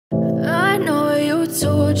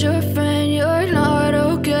told your friend you're not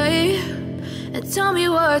okay? And tell me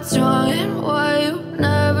what's wrong and why you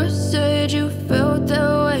never said you felt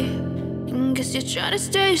that way. And guess you're trying to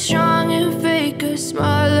stay strong and fake a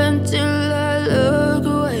smile until I look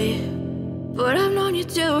away. But I've known you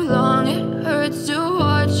too long, it hurts to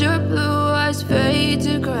watch your blue eyes fade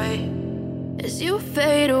to gray as you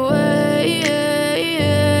fade away,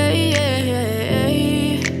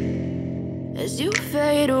 as you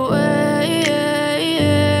fade away.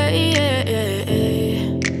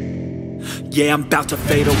 Yeah, I'm about to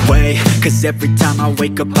fade away, cause every time I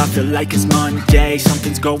wake up I feel like it's Monday.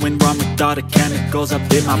 Something's going wrong with all the chemicals up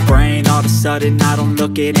in my brain. All of a sudden I don't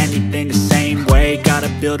look at anything the same way. Got a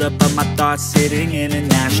buildup of my thoughts sitting in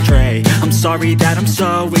an ashtray. I'm sorry that I'm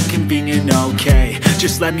so inconvenient, okay?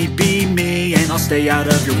 Just let me be me and I'll stay out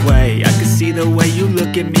of your way. I can see the way you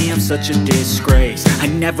look at me, I'm such a disgrace. I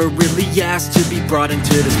never really asked to be brought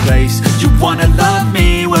into this place. You wanna love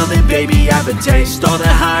me? Well then baby I have a taste. All the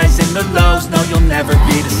highs and the lows, no you'll never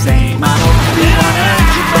be the same. I don't really wanna hurt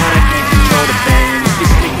you but I can't control the pain. If you're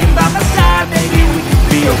sticking by my side, maybe we could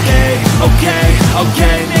be okay. Okay,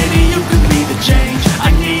 okay, maybe you could be the change I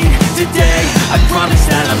need today. I promise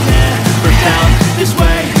that I've never felt this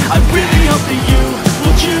way. I really hope that you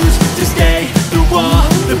will choose to stay through all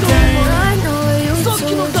the pain. I know you told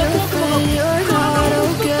your friend you're not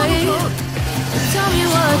okay. Tell me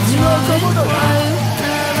what's wrong and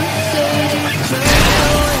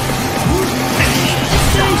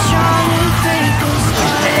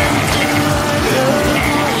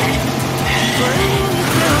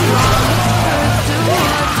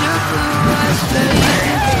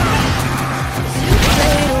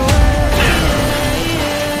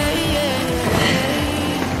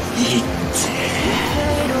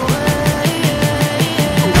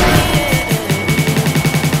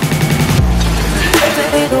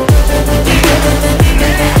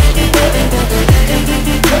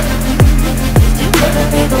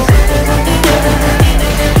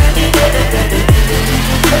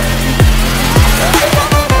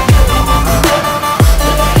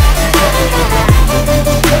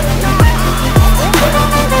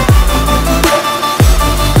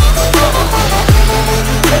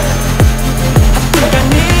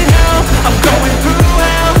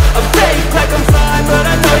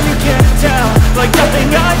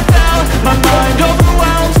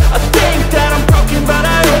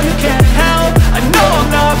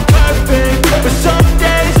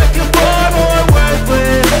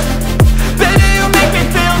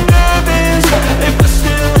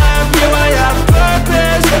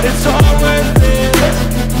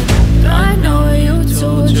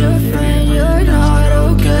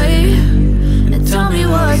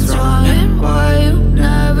why you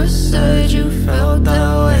never said you felt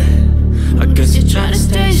away.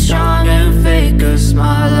 Stay strong and fake a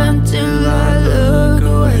smile until I look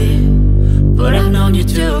away. But I know you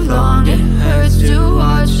too long, it hurts to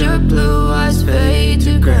watch your blue eyes fade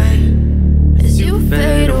as you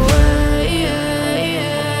fade away.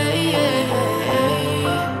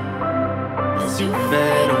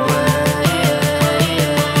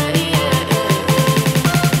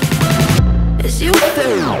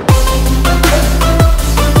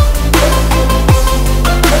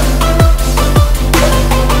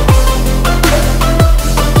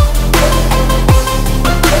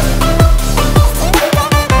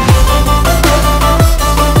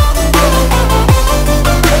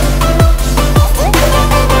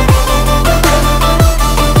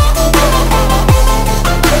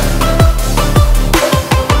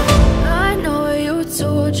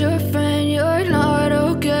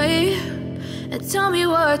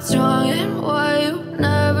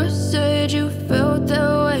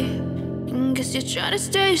 Trying to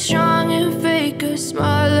stay strong and fake a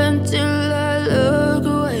smile until I look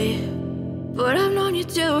away. But I've known you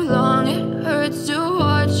too long, it hurts to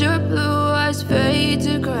watch your blue eyes fade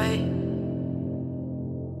to gray